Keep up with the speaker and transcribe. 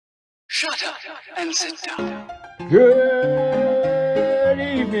Shut up and sit down. Good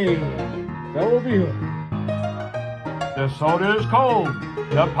evening, fellow viewers. The soda is cold,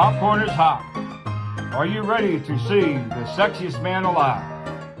 the popcorn is hot. Are you ready to see the sexiest man alive?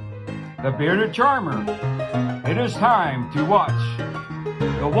 The bearded charmer. It is time to watch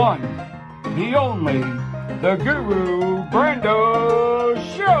the one, the only, the Guru Brando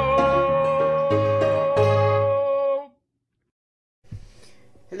Show!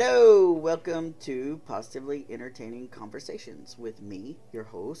 Hello, welcome to Positively Entertaining Conversations with me, your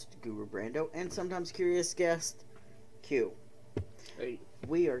host, Guru Brando, and sometimes curious guest, Q. Hey.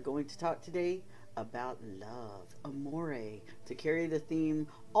 We are going to talk today about love, amore, to carry the theme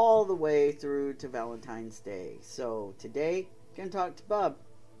all the way through to Valentine's Day. So today, we're going to talk to Bub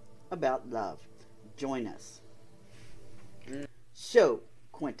about love. Join us. So,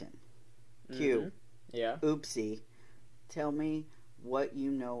 Quentin, Q, Yeah. Oopsie, tell me what you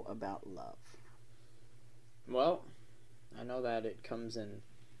know about love. Well, I know that it comes in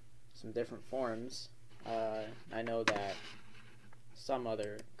some different forms. I know that some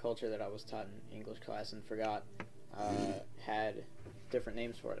other culture that I was taught in English class and forgot had different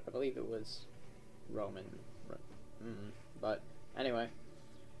names for it. I believe it was Roman. But anyway,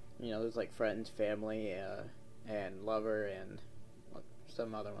 you know, there's like friends, family, and lover, and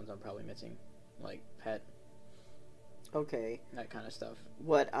some other ones I'm probably missing, like pet. Okay. That kind of stuff.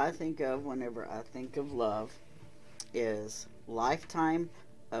 What I think of whenever I think of love is lifetime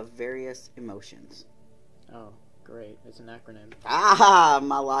of various emotions. Oh, great. It's an acronym. Ah,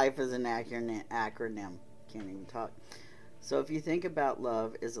 my life is an acronym. Can't even talk. So if you think about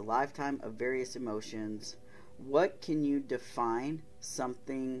love as a lifetime of various emotions, what can you define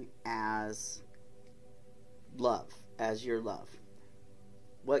something as love, as your love?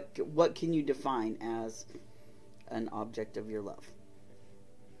 What can you define as an object of your love?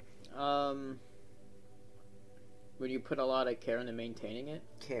 Would you put a lot of care into maintaining it?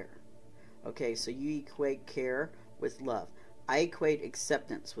 Care. Okay, so you equate care with love. I equate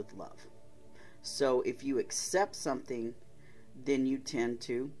acceptance with love. So if you accept something, then you tend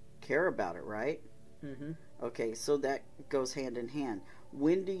to care about it, right? Mm-hmm. Okay, so that goes hand in hand.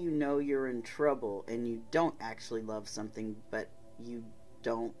 When do you know you're in trouble and you don't actually love something, but you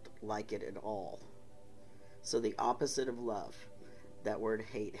don't like it at all? So the opposite of love, that word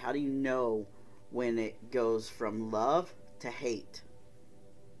hate. How do you know when it goes from love to hate?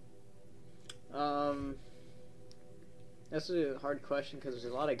 That's a hard question because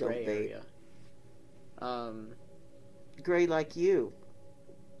there's a lot of gray area. Gray like you.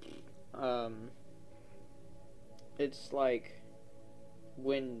 It's like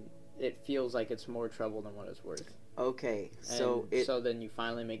when it feels like it's more trouble than what it's worth. Okay, so then you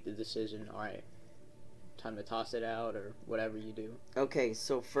finally make the decision, alright, time to toss it out or whatever you do. Okay,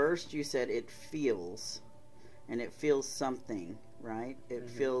 so first you said it feels, and it feels something, right? It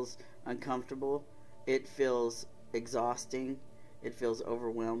feels uncomfortable, it feels exhausting, it feels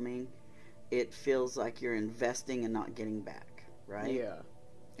overwhelming, it feels like you're investing and not getting back, right? Yeah.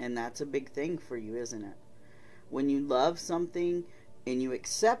 And that's a big thing for you, isn't it? When you love something and you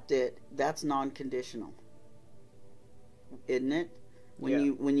accept it, that's non-conditional, isn't it?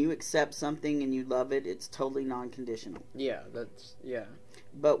 When you accept something and you love it, it's totally non-conditional. Yeah.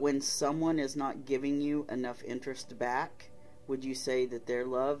 But when someone is not giving you enough interest back, would you say that their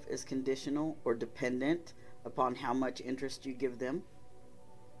love is conditional or dependent upon how much interest you give them?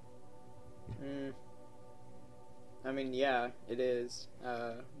 I mean, yeah, it is.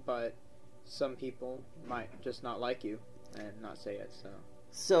 But some people might just not like you and not say it, so.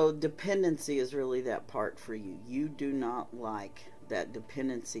 So dependency is really that part for you. You do not like that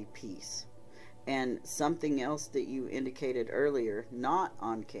dependency piece. And something else that you indicated earlier, not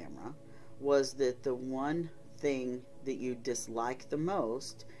on camera, was that the one thing that you dislike the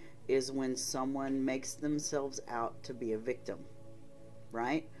most is when someone makes themselves out to be a victim,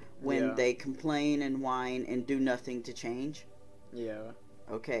 right? When they complain and whine and do nothing to change. Yeah.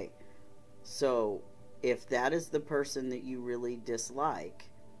 Okay, so if that is the person that you really dislike,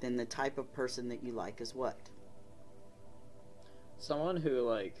 then the type of person that you like is what? Someone who,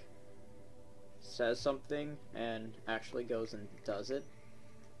 like, says something and actually goes and does it.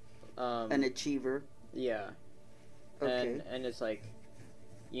 An achiever. Yeah. Okay. And it's like,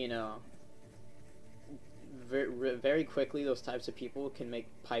 you know, very quickly those types of people can make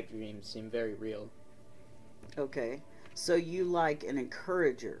pipe dreams seem very real. Okay. So you like an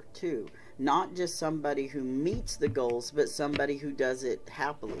encourager, too. Not just somebody who meets the goals, but somebody who does it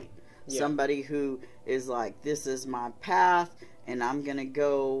happily. Yeah. Somebody who is like, this is my path, and I'm going to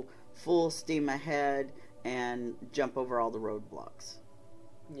go full steam ahead and jump over all the roadblocks.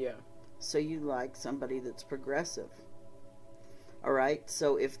 Yeah. So you like somebody that's progressive. All right,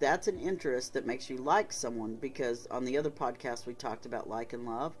 so if that's an interest that makes you like someone, because on the other podcast we talked about like and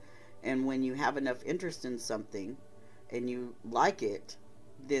love, and when you have enough interest in something and you like it,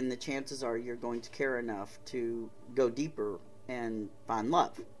 then the chances are you're going to care enough to go deeper and find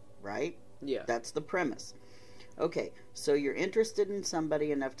love, right? Yeah. That's the premise. Okay, so you're interested in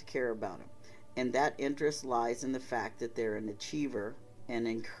somebody enough to care about them, and that interest lies in the fact that they're an achiever and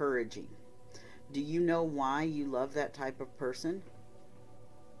encouraging. Do you know why you love that type of person?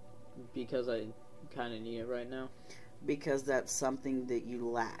 Because I kind of need it right now. Because that's something that you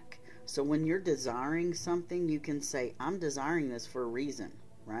lack. So when you're desiring something, you can say, I'm desiring this for a reason,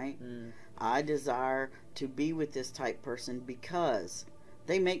 right? I desire to be with this type person because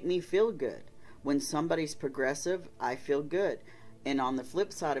they make me feel good. When somebody's progressive, I feel good. And on the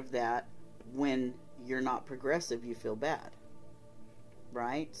flip side of that, when you're not progressive, you feel bad.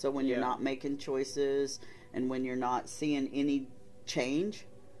 Right? So when you're not making choices and when you're not seeing any change,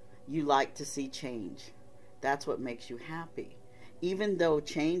 you like to see change. That's what makes you happy. Even though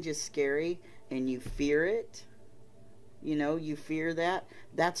change is scary and you fear it, you fear that,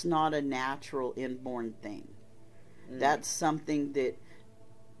 that's not a natural inborn thing. That's something that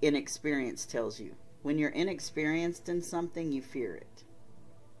inexperience tells you. When you're inexperienced in something, you fear it.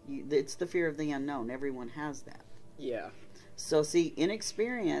 It's the fear of the unknown. Everyone has that. Yeah. So see,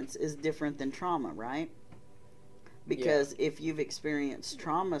 inexperience is different than trauma, right? Because if you've experienced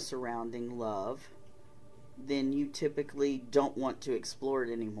trauma surrounding love, then you typically don't want to explore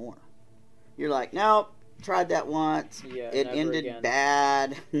it anymore. You're like, nope, tried that once. It ended again.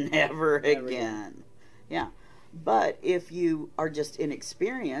 bad. Never again. Yeah. But if you are just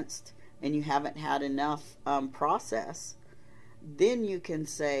inexperienced and you haven't had enough process, then you can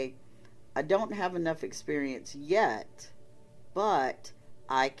say, I don't have enough experience yet, but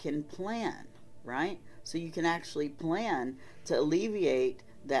I can plan, right? So you can actually plan to alleviate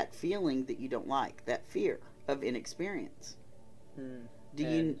that feeling that you don't like, that fear of inexperience.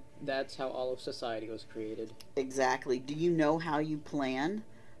 That's how all of society was created. Exactly. Do you know how you plan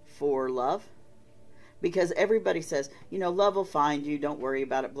for love? Because everybody says, love will find you, don't worry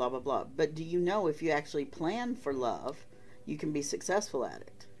about it, blah, blah, blah. But do you know if you actually plan for love, you can be successful at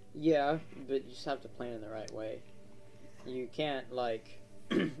it? Yeah, but you just have to plan in the right way. You can't,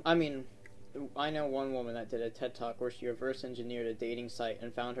 I mean, I know one woman that did a TED Talk where she reverse engineered a dating site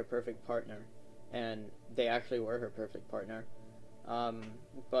and found her perfect partner. And they actually were her perfect partner.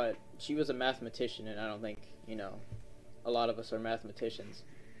 But she was a mathematician, and I don't think, a lot of us are mathematicians.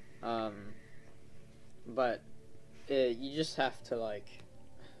 But you just have to,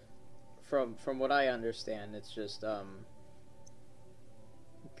 from what I understand, it's just,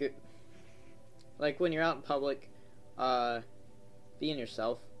 good. Like, when you're out in public, being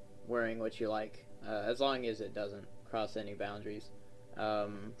yourself, wearing what you like, as long as it doesn't cross any boundaries.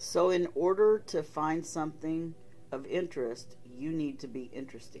 So in order to find something of interest, you need to be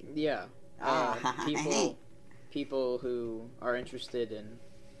interesting. Yeah. People who are interested in,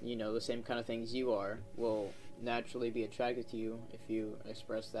 the same kind of things you are will naturally be attracted to you if you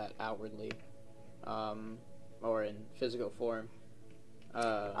express that outwardly, or in physical form.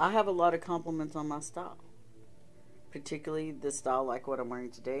 I have a lot of compliments on my style. Particularly the style like what I'm wearing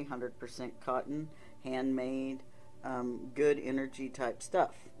today, 100% cotton, handmade, good energy type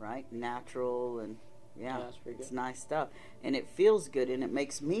stuff, right? Natural and that's pretty good. It's nice stuff. And it feels good and it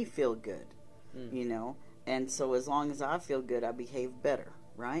makes me feel good, And so as long as I feel good, I behave better,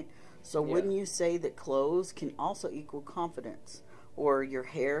 right? So wouldn't you say that clothes can also equal confidence? Or your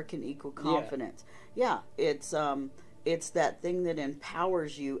hair can equal confidence? Yeah, it's that thing that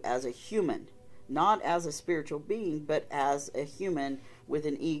empowers you as a human. Not as a spiritual being, but as a human with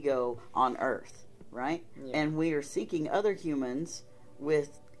an ego on earth, right? Yeah. And we are seeking other humans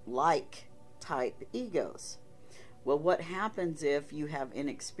with like type egos. Well, what happens if you have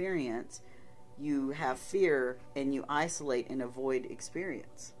inexperience, you have fear, and you isolate and avoid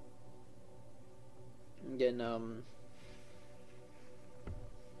experience? Then,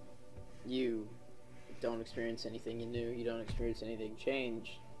 you don't experience anything new, you don't experience anything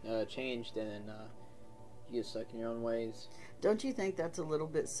changed, and then you get stuck in your own ways. Don't you think that's a little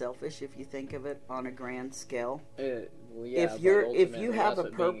bit selfish if you think of it on a grand scale? Well, yeah, if you have a that's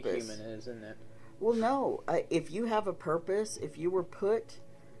what purpose, being a human is, isn't it? Well, no. If you have a purpose, if you were put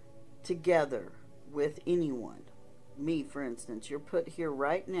together with anyone, me for instance, you're put here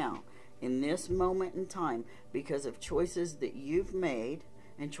right now in this moment in time because of choices that you've made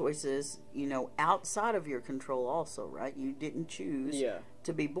and choices, outside of your control also, right? You didn't choose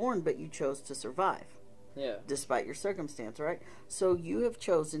to be born, but you chose to survive. Yeah. Despite your circumstance, right? So you have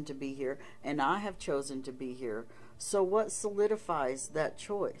chosen to be here, and I have chosen to be here. So what solidifies that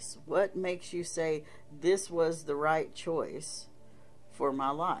choice? What makes you say this was the right choice for my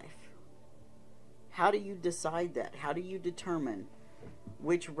life? How do you decide that? How do you determine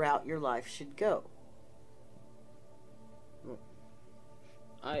which route your life should go?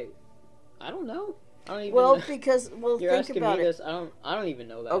 I don't know. I don't even Well, because You're think asking about me it. this. I don't even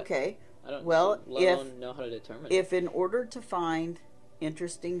know that. Okay. I don't Well, let alone know how to determine it. If in order to find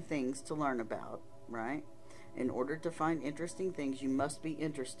interesting things to learn about, right? In order to find interesting things, you must be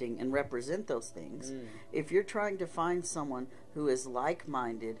interesting and represent those things. If you're trying to find someone who is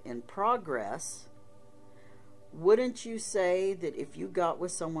like-minded in progress, wouldn't you say that if you got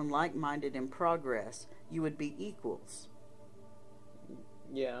with someone like-minded in progress, you would be equals?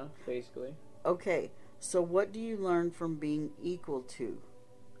 Yeah, basically. Okay, so what do you learn from being equal to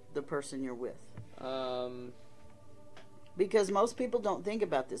the person you're with? Because most people don't think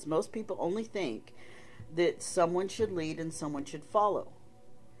about this. Most people only think that someone should lead and someone should follow.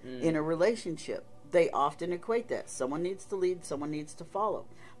 In a relationship, they often equate that. Someone needs to lead, someone needs to follow.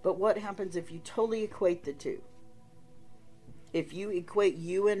 But what happens if you totally equate the two? If you equate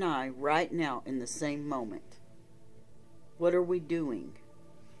you and I right now in the same moment, what are we doing?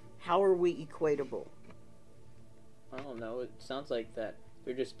 How are we equatable? I don't know. It sounds like that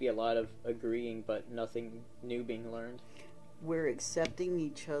there'd just be a lot of agreeing, but nothing new being learned. We're accepting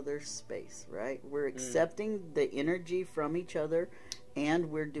each other's space, right? We're accepting the energy from each other, and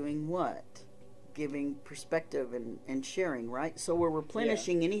we're doing what? Giving perspective and sharing, right? So we're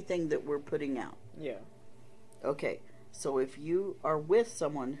replenishing anything that we're putting out. Yeah. Okay, so if you are with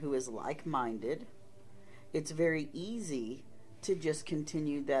someone who is like-minded, it's very easy to just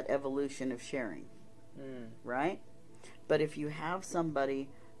continue that evolution of sharing, right? But if you have somebody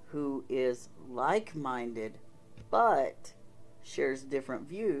who is like-minded but shares different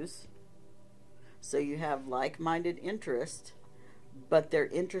views, so you have like-minded interest, but they're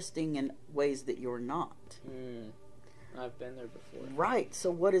interesting in ways that you're not. I've been there before. Right, so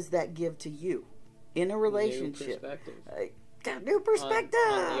what does that give to you in a relationship? New perspective. Got new perspective.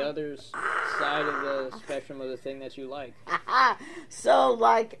 On the other side of the spectrum of the thing that you like. So,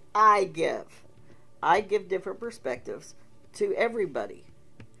 like I give different perspectives to everybody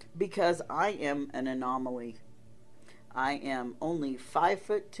because I am an anomaly. I am only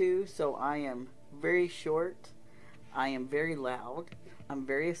 5'2", so I am very short. I am very loud. I'm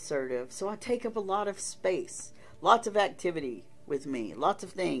very assertive. So I take up a lot of space, lots of activity with me, lots of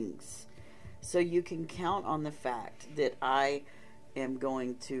things. So you can count on the fact that I am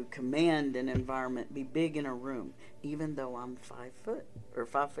going to command an environment, be big in a room, even though I'm 5 foot or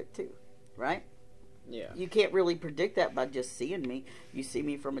 5'2", right? Yeah. You can't really predict that by just seeing me. You see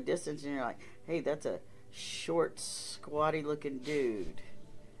me from a distance and you're like, hey, that's a short, squatty looking dude.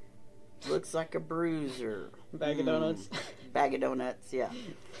 Looks like a bruiser. Bag of donuts. Bag of donuts, yeah.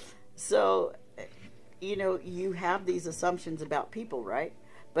 So, you have these assumptions about people, right?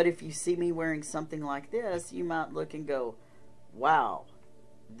 But if you see me wearing something like this, you might look and go, wow,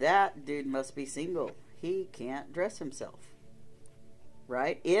 that dude must be single. He can't dress himself.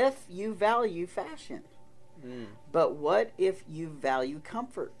 Right? If you value fashion. But what if you value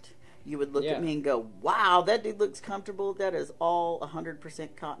comfort? You would look at me and go, wow, that dude looks comfortable. That is all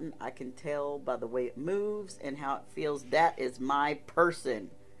 100% cotton. I can tell by the way it moves and how it feels. That is my person.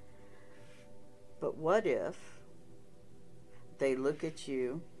 But what if they look at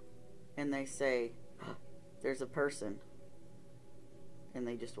you and they say, oh, there's a person, and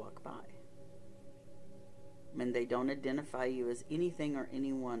they just walk by? And they don't identify you as anything or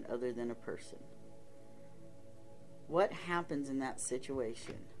anyone other than a person. What happens in that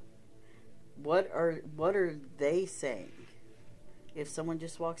situation? What are they saying if someone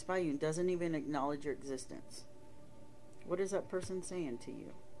just walks by you and doesn't even acknowledge your existence? What is that person saying to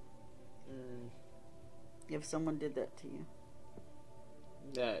you? If someone did that to you?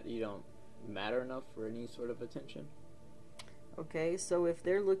 That you don't matter enough for any sort of attention. Okay, so if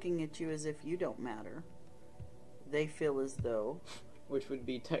they're looking at you as if you don't matter, they feel as though... Which would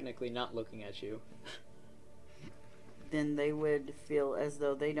be technically not looking at you. Then they would feel as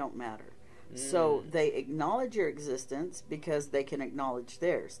though they don't matter. So they acknowledge your existence because they can acknowledge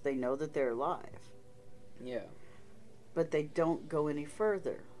theirs. They know that they're alive. Yeah. But they don't go any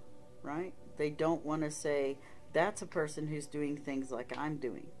further, right? They don't want to say, that's a person who's doing things like I'm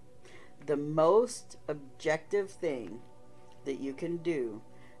doing. The most objective thing that you can do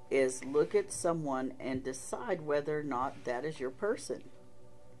is look at someone and decide whether or not that is your person.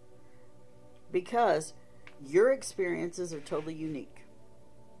 Because your experiences are totally unique.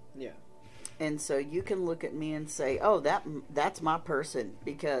 Yeah. And so you can look at me and say, oh, that's my person,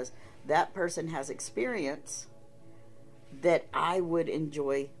 because that person has experience that I would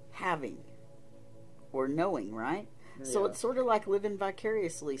enjoy having or knowing, right? So it's sort of like living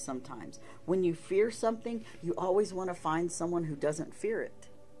vicariously sometimes. When you fear something, you always want to find someone who doesn't fear it.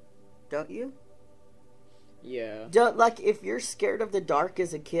 Don't you? Yeah. Like if you're scared of the dark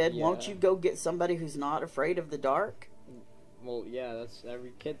as a kid, won't you go get somebody who's not afraid of the dark? Well, yeah, that's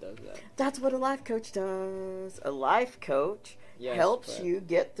every kid does that. That's what a life coach does. A life coach helps you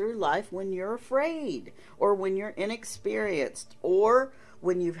get through life when you're afraid, or when you're inexperienced, or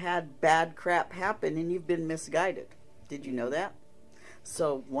when you've had bad crap happen and you've been misguided. Did you know that?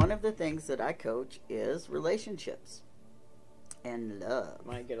 So one of the things that I coach is relationships and love.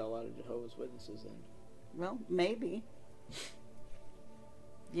 Might get a lot of Jehovah's Witnesses in. Well, maybe.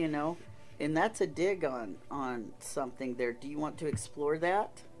 You know, and that's a dig on something there. Do you want to explore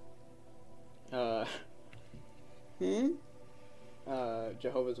that?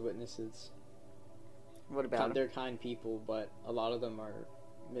 Jehovah's Witnesses. What about them? They're kind people, but a lot of them are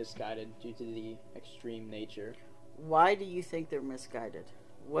misguided due to the extreme nature. Why do you think they're misguided?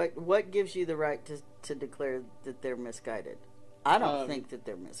 What gives you the right to declare that they're misguided? I don't think that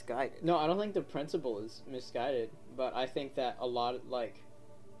they're misguided. No, I don't think the principle is misguided, but I think that a lot of, like,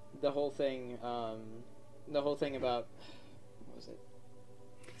 the whole thing about, what was it?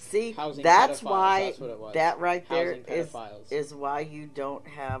 See, Housing that's pedophiles, why that's what it was. that right there Housing is why you don't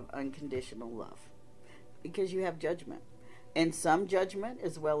have unconditional love, because you have judgment, and some judgment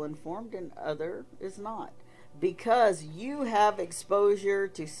is well informed and other is not, because you have exposure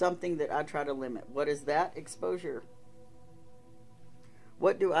to something that I try to limit. What is that exposure?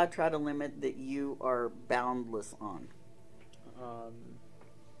 What do I try to limit that you are boundless on?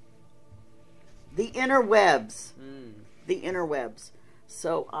 The interwebs. The interwebs.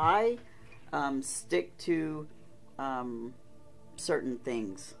 So I stick to certain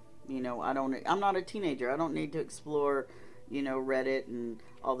things. You know, I'm not a teenager. I don't need to explore, you know, Reddit and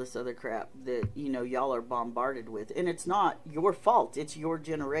all this other crap that, you know, y'all are bombarded with. And it's not your fault. It's your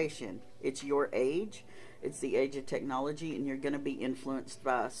generation. It's your age. It's the age of technology, and you're going to be influenced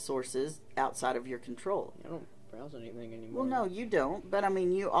by sources outside of your control. I don't browse anything anymore. Well, no, you don't. But, I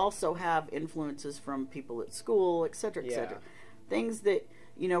mean, you also have influences from people at school, et cetera, et cetera. Things that,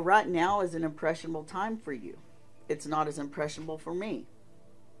 you know, right now is an impressionable time for you. It's not as impressionable for me.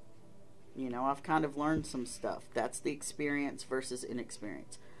 You know, I've kind of learned some stuff. That's the experience versus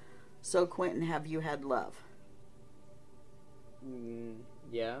inexperience. So, Quentin, have you had love?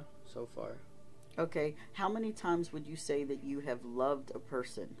 Yeah, so far. Okay, how many times would you say that you have loved a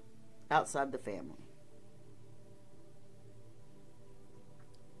person outside the family?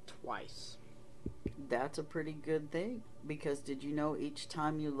 Twice. That's a pretty good thing, because did you know each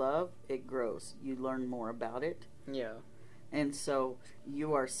time you love, it grows. You learn more about it. Yeah. And so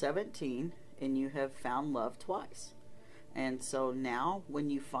you are 17 and you have found love twice. And so now when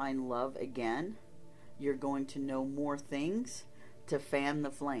you find love again, you're going to know more things to fan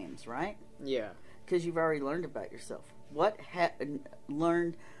the flames, right? Yeah. Because you've already learned about yourself. What have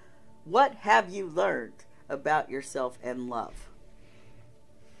you learned about yourself and love?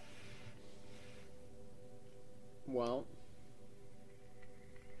 Well,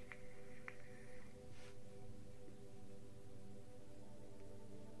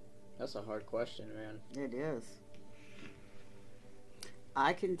 that's a hard question, man. It is.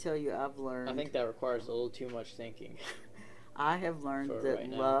 I can tell you I've learned... I think that requires a little too much thinking. I have learned that right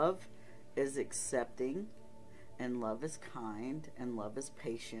now. love is accepting, and love is kind, and love is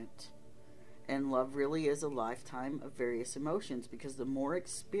patient, and love really is a lifetime of various emotions, because the more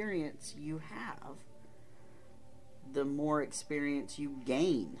experience you have, the more experience you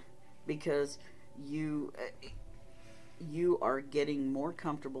gain, because you are getting more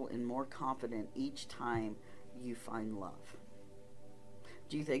comfortable and more confident each time you find love.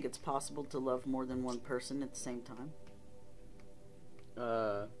 Do you think it's possible to love more than one person at the same time?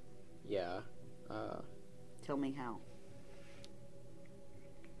 Yeah. Tell me how.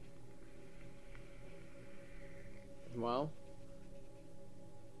 Well,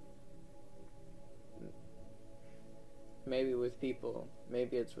 maybe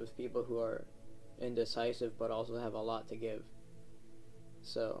it's with people who are indecisive but also have a lot to give.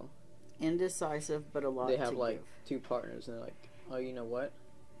 So Indecisive but a lot to give. They have like two partners and they're like, oh, you know what?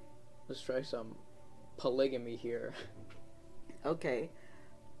 Let's try some polygamy here. Okay.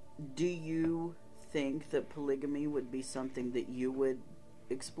 Do you think that polygamy would be something that you would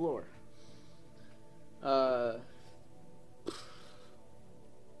explore? I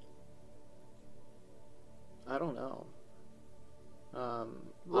don't know. Well,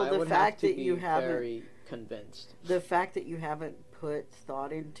 I the would fact have to that be you haven't- very convinced. The fact that you haven't put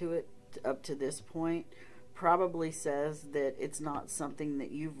thought into it up to this point probably says that it's not something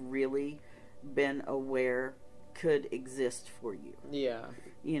that you've really been aware could exist for you. Yeah,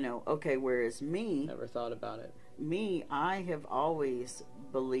 Okay, whereas me, never thought about it. I have always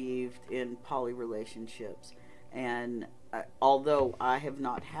believed in poly relationships, and although I have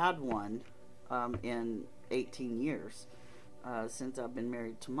not had one in 18 years since I've been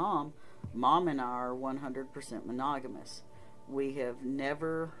married to Mom and I are 100% monogamous. We have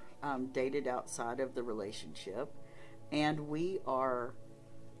never dated outside of the relationship, and we are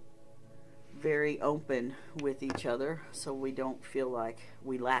very open with each other, so we don't feel like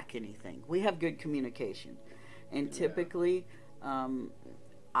we lack anything. We have good communication, and typically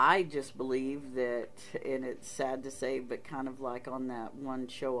I just believe that, and it's sad to say, but kind of like on that one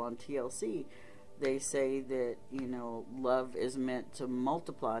show on TLC, they say that, love is meant to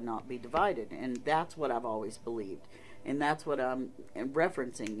multiply, not be divided. And that's what I've always believed. And that's what I'm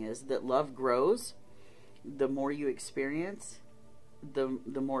referencing, is that love grows. The more you experience, the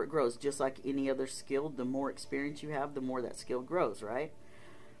more it grows. Just like any other skill, the more experience you have, the more that skill grows, right?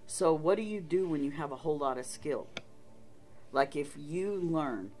 So what do you do when you have a whole lot of skill? Like if you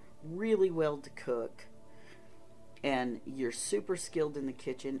learn really well to cook, and you're super skilled in the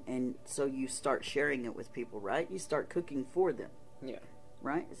kitchen, and so you start sharing it with people, right? You start cooking for them. Yeah.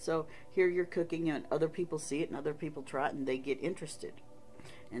 Right? So here you're cooking, and other people see it, and other people try it, and they get interested.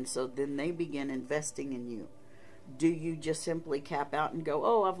 And so then they begin investing in you. Do you just simply cap out and go,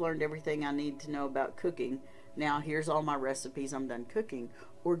 oh, I've learned everything I need to know about cooking. Now here's all my recipes, I'm done cooking.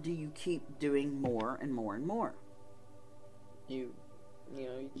 Or do you keep doing more and more and more? You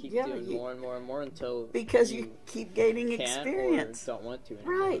keep doing more and more and more until because you keep gaining can't experience. Or don't want to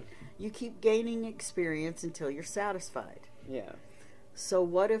anymore. Right. You keep gaining experience until you're satisfied. Yeah. So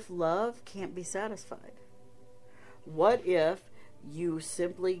what if love can't be satisfied? What if you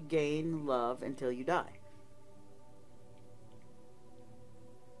simply gain love until you die?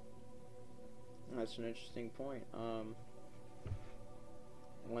 That's an interesting point.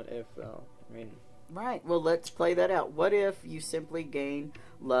 What if, though? I mean... Right. Well, let's play that out. What if you simply gain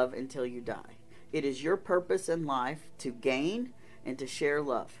love until you die? It is your purpose in life to gain and to share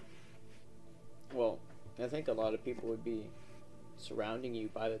love. Well, I think a lot of people would be surrounding you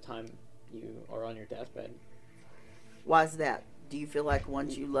by the time you are on your deathbed. Why is that? Do you feel like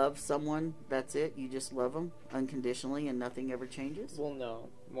once you love someone, that's it? You just love them unconditionally and nothing ever changes? Well, no.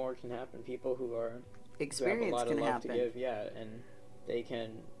 More can happen. People who have Experience a lot can of love happen. to give, yeah, and they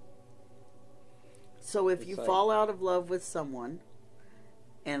can... So if you fall out of love with someone,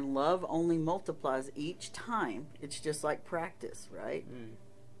 and love only multiplies each time, it's just like practice, right?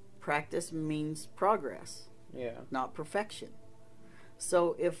 Practice means progress, not perfection.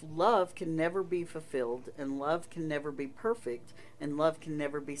 So if love can never be fulfilled, and love can never be perfect, and love can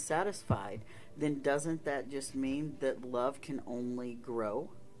never be satisfied, then doesn't that just mean that love can only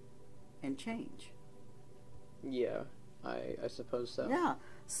grow and change? Yeah, I suppose so. Yeah.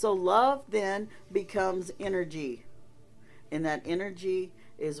 So love then becomes energy. And that energy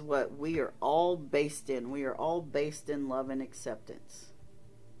is what we are all based in. We are all based in love and acceptance.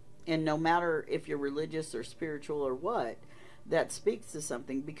 And no matter if you're religious or spiritual or what, that speaks to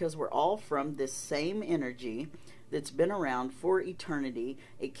something, because we're all from this same energy that's been around for eternity.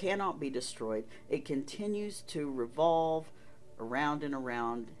 It cannot be destroyed. It continues to revolve around and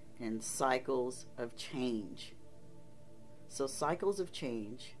around in cycles of change. So cycles of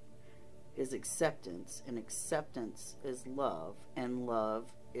change is acceptance, and acceptance is love, and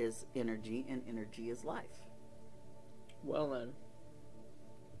love is energy, and energy is life. Well then.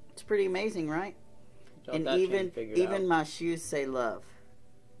 It's pretty amazing, right? Got And that even chain figured out. my shoes say love.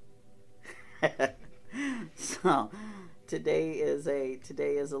 So today is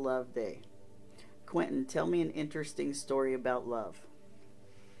a love day. Quentin, tell me an interesting story about love.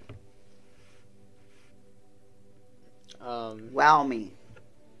 Wow me.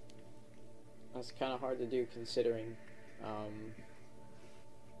 That's kind of hard to do, considering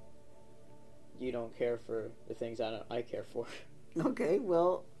you don't care for the things I care for. Okay,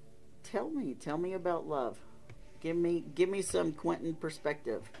 well, tell me about love. Give me some Quentin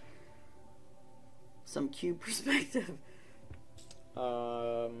perspective, some Q perspective.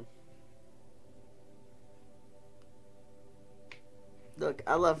 Look,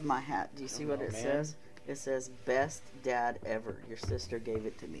 I love my hat. Do you see what it says? It says, "Best dad ever." Your sister gave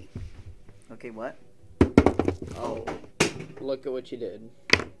it to me. Okay, what? Oh, look at what you did.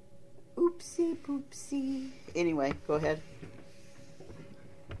 Oopsie poopsie. Anyway, go ahead.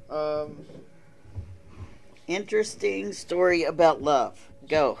 Interesting story about love.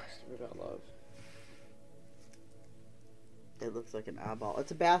 Go. Story about love. It looks like an eyeball.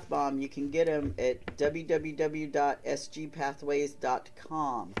 It's a bath bomb. You can get them at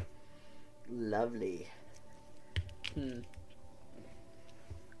www.sgpathways.com. Lovely.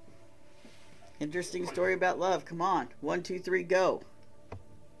 Interesting story about love. Come on. 1, 2, 3, go.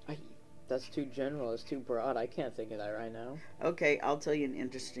 That's too general. It's too broad. I can't think of that right now. Okay, I'll tell you an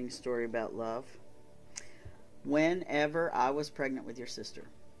interesting story about love. Whenever I was pregnant with your sister,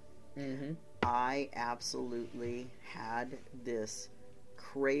 I absolutely had this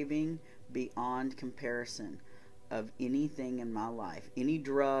craving beyond comparison of anything in my life, any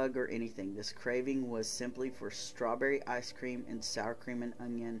drug or anything. This craving was simply for strawberry ice cream and sour cream and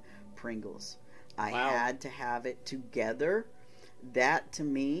onion Pringles. I had to have it together. That to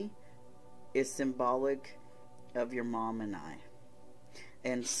me is symbolic of your mom and I.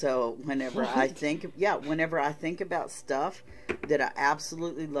 And so whenever I think about stuff that I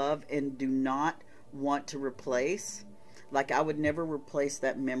absolutely love and do not want to replace, like I would never replace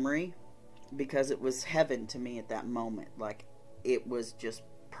that memory because it was heaven to me at that moment. Like it was just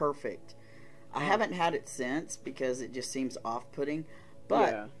perfect. I haven't had it since because it just seems off-putting,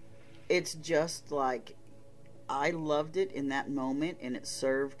 but it's just like I loved it in that moment and it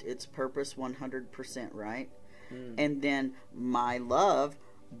served its purpose 100%, right? And then my love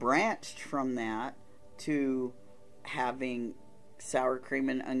branched from that to having sour cream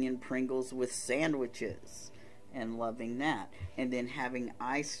and onion Pringles with sandwiches and loving that. And then having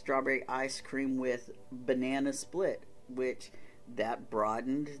strawberry ice cream with banana split, which that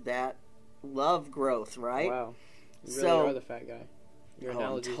broadened that love growth, right? Wow. You really are the fat guy. Your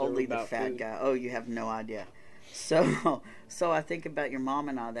I'm totally the fat guy. Oh, you have no idea. So I think about your mom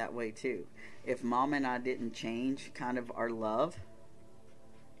and I that way too. If mom and I didn't change kind of our love,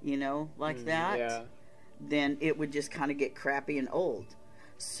 you know, like that, then it would just kind of get crappy and old.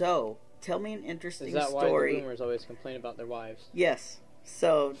 So tell me an interesting story. Is that why the boomers always complain about their wives? Yes.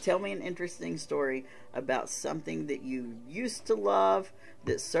 So tell me an interesting story about something that you used to love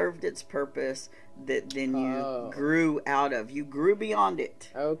that served its purpose that then you grew out of. You grew beyond it.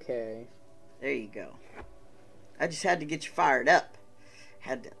 Okay. There you go. I just had to get you fired up.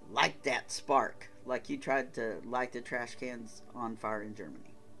 Had to light that spark. Like you tried to light the trash cans on fire in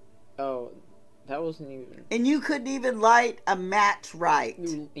Germany. Oh, that wasn't even... And you couldn't even light a match right.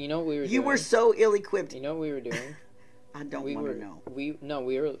 You know what we were doing? You were so ill-equipped. You know what we were doing? I don't want to know. It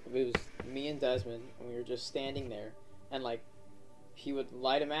was me and Desmond, and we were just standing there, and like, he would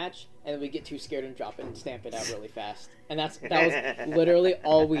light a match, and then we'd get too scared and drop it and stamp it out really fast. And that was literally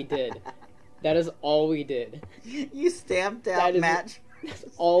all we did. That is all we did. You stamped out match. That's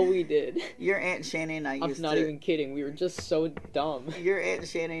all we did. Your Aunt Shannon and I used to... I'm not even kidding. We were just so dumb. Your Aunt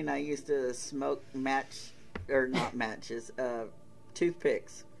Shannon and I used to smoke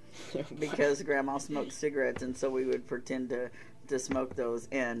toothpicks. Because Grandma smoked cigarettes, and so we would pretend to smoke those.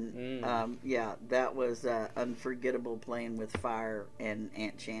 And that was unforgettable playing with fire and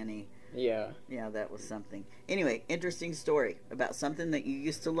Aunt Shanny. Yeah, that was something. Anyway, interesting story about something that you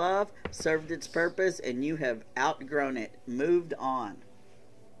used to love, served its purpose, and you have outgrown it, moved on.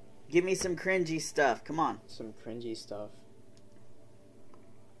 Give me some cringy stuff. Come on. Some cringy stuff.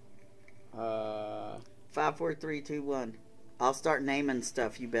 5, 4, 3, 2, 1. I'll start naming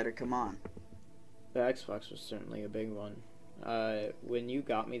stuff. You better come on. The Xbox was certainly a big one. When you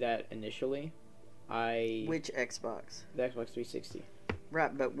got me that initially, Which Xbox? The Xbox 360.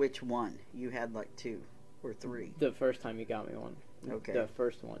 Right, but which one? You had like 2 or 3. The first time you got me one. Okay. The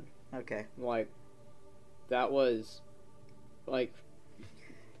first one. Okay. Like, that was, like,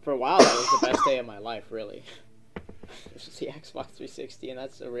 for a while, that was the best day of my life, really. It was the Xbox 360, and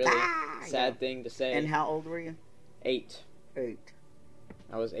that's a really sad thing to say. And how old were you? 8. 8.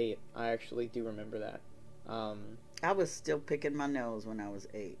 I was 8. I actually do remember that. I was still picking my nose when I was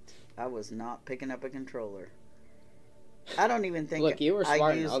 8. I was not picking up a controller. I don't even think Look, you were smart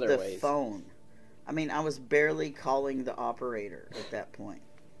I used in other the ways. phone. I mean, I was barely calling the operator at that point.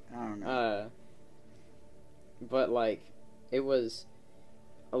 I don't know. But like, it was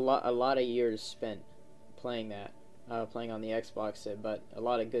a lot of years spent playing that, playing on the Xbox. But a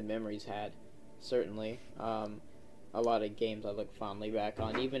lot of good memories had, certainly. A lot of games I look fondly back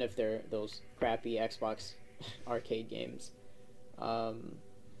on, even if they're those crappy Xbox arcade games.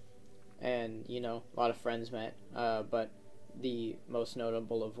 And, you know, a lot of friends met, but the most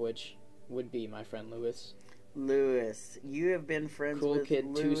notable of which would be my friend Lewis. Lewis. You have been friends with Cool Kid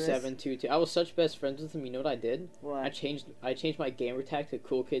Lewis? 2722. I was such best friends with him. You know what I did? What? I changed my gamer tag to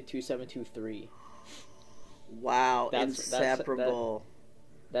Cool Kid 2723. Wow, inseparable.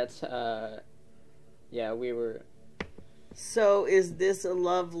 That's Yeah, we were. So is this a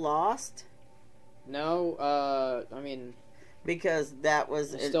love lost? No, I mean, Because that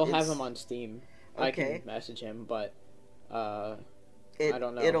was... I still have him on Steam. I Okay. can message him, but, I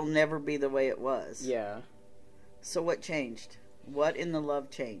don't know. It'll never be the way it was. Yeah. So what changed? What in the love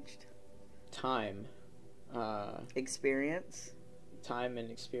changed? Time. Experience? Time and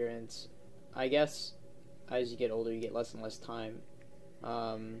experience. I guess as you get older, you get less and less time.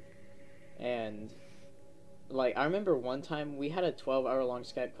 And, like, I remember one time we had a 12-hour-long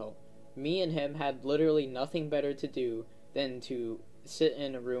Skype call. Me and him had literally nothing better to do than to sit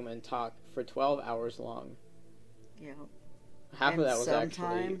in a room and talk for 12 hours long. Yeah. Half And of that was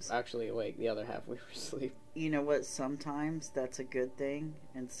sometimes- actually awake. The other half we were asleep. You know what? Sometimes that's a good thing,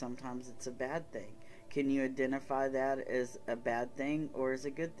 and sometimes it's a bad thing. Can you identify that as a bad thing or as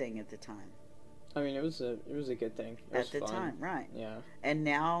a good thing at the time? I mean, it was a good thing. It was At the fun. time, right. Yeah. And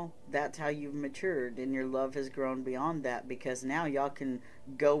now that's how you've matured, and your love has grown beyond that, because now y'all can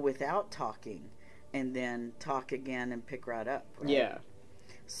go without talking and then talk again and pick right up. Right? Yeah.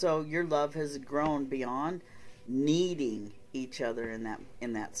 So your love has grown beyond needing each other in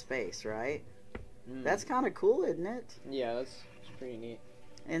that space, right? Mm. That's kind of cool, isn't it? Yeah, that's pretty neat.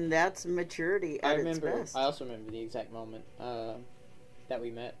 And that's maturity at its best. I also remember the exact moment that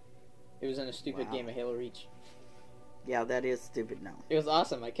we met. It was in a stupid Wow. game of Halo Reach. Yeah, that is stupid now. It was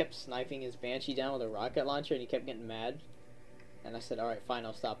awesome. I kept sniping his Banshee down with a rocket launcher, and he kept getting mad. And I said, "Alright, fine,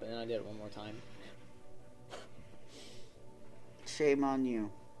 I'll stop it." And then I did it one more time. Shame on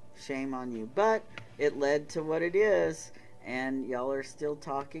you. Shame on you. But it led to what it is, and y'all are still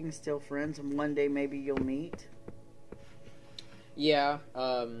talking, still friends, and one day maybe you'll meet. Yeah,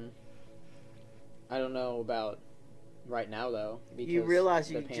 I don't know about right now, though, because You realize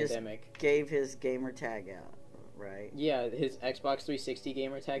the you just pandemic. gave his gamer tag out, right? Yeah, his Xbox 360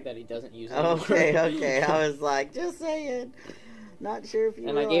 gamer tag that he doesn't use anymore. Okay. I was like, just saying. Not sure if you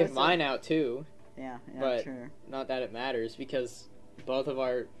And I realize gave mine out, too. Yeah, but sure. not that it matters, because both of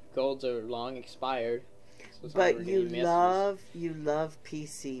our golds are long expired. So it's not But like you we're getting love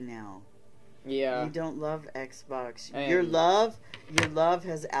PC now. Yeah. You don't love Xbox. And- Your love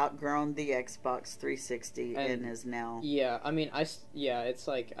has outgrown the Xbox 360 and And- is now. Yeah, I mean, it's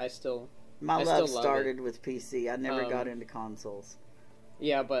like, I still... My I love still love started with PC. I never got Um, into consoles.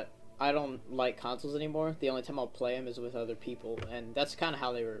 Yeah, but I don't like consoles anymore. The only time I'll play them is with other people, and that's kind of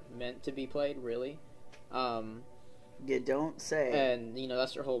how they were meant to be played, really. You don't say. And,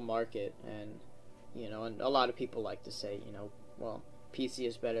 that's their whole market, and, and a lot of people like to say, well, PC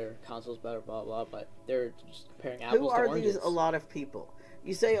is better, console's better, blah, blah, but they're just comparing apples Who to are oranges. these a lot of people?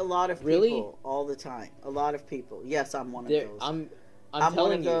 You say a lot of people Really? all the time. A lot of people. Yes, I'm one of There- those. I'm I'm one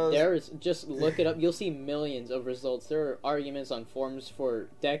telling of you, those- there's just look it up. You'll see millions of results. There are arguments on forums for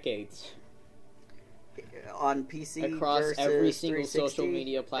decades On PC across versus every single 360, social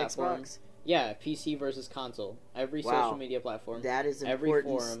media platform. Xbox. Yeah, PC versus console. Every Wow. social media platform. That is Every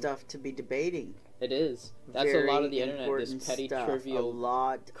important forum. stuff to be debating. It is. That's Very a lot of the internet. important This petty, stuff. trivial. A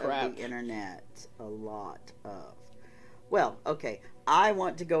lot crap. of the internet. A lot of. Well, okay. I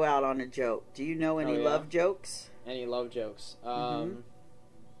want to go out on a joke. Do you know any Oh, yeah? love jokes? Any love jokes? Mhm.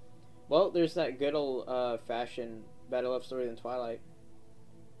 Well, there's that good old fashioned better love story than Twilight.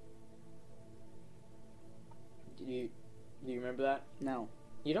 Do you remember that? No.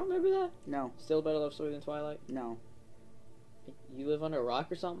 You don't remember that? No. Still a better love story than Twilight? No. You live under a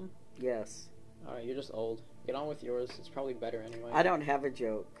rock or something? Yes. Alright, you're just old. Get on with yours. It's probably better anyway. I don't have a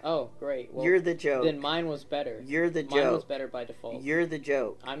joke. Oh, great. Well, You're the joke. then mine was better. You're the Mine was joke. better by default. You're the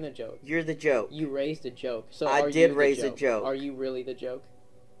joke. I'm the joke. You're the joke. You raised a joke. So I are did you the raise a joke. Are you really the joke?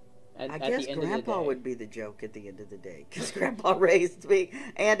 I At guess the end of Grandpa the day. would be the joke at the end of the day. Because Grandpa raised me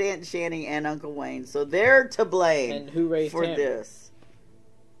and Aunt Shanny and Uncle Wayne. So they're to blame And who raised for him? this.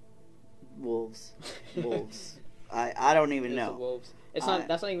 Wolves. Wolves. I don't even It's the know. wolves. It's not.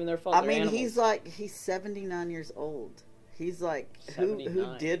 That's not even their fault. I They're mean, animals. he's 79 years old. He's like, who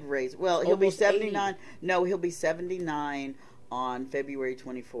 79. did raise... Well, he'll be Almost 79... No, he'll be 79 on February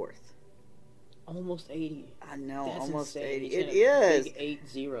 24th. Almost 80. I know, That's almost insane. 80. He's It in a is. Big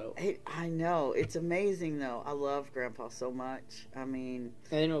 80. I know. It's amazing, though. I love Grandpa so much. I mean,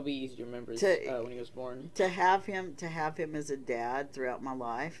 And then it'll be easy to remember when he was born. to have him as a dad throughout my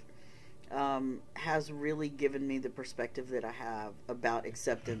life has really given me the perspective that I have about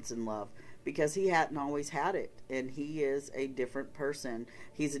acceptance and love, because he hadn't always had it, and he is a different person.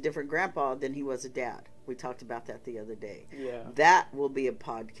 He's a different grandpa than he was a dad. We talked about that the other day. Yeah. That will be a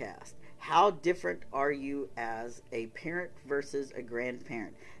podcast. How different are you as a parent versus a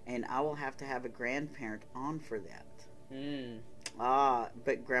grandparent? And I will have to have a grandparent on for that.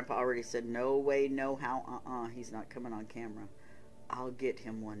 But Grandpa already said, no way, no how, he's not coming on camera. I'll get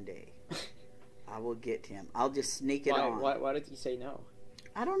him one day. I will get him. I'll just sneak it on. Why did he say no?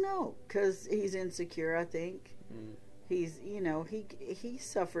 I don't know, because he's insecure, I think. Mm. He's, he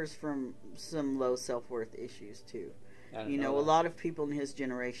suffers from some low self-worth issues, too. I don't know a lot of people in his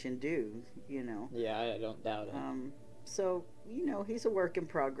generation do, Yeah, I don't doubt it. So, he's a work in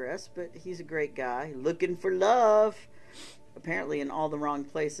progress, but he's a great guy. Looking for love. Apparently in all the wrong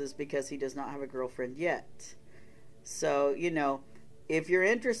places because he does not have a girlfriend yet. So, if you're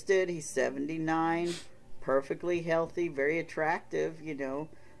interested, he's 79, perfectly healthy, very attractive,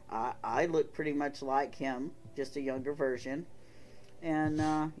 I look pretty much like him, just a younger version. And,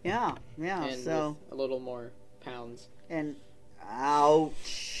 yeah, and so... with a little more pounds. And,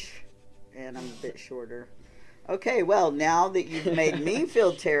 ouch. And I'm a bit shorter. Okay, well, now that you've made me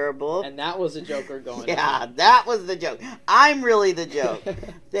feel terrible... And that was a joke we're going Yeah, that was the joke. I'm really the joke.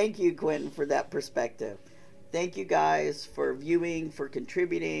 Thank you, Quentin, for that perspective. Thank you guys for viewing, for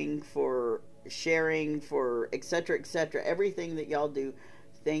contributing, for sharing, for etc., etc. Everything that y'all do.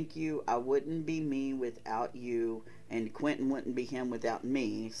 Thank you. I wouldn't be me without you, and Quentin wouldn't be him without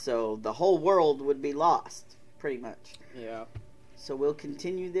me. So the whole world would be lost, pretty much. Yeah. So we'll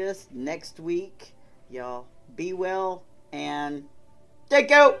continue this next week. Y'all be well and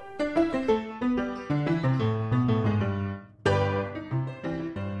take out.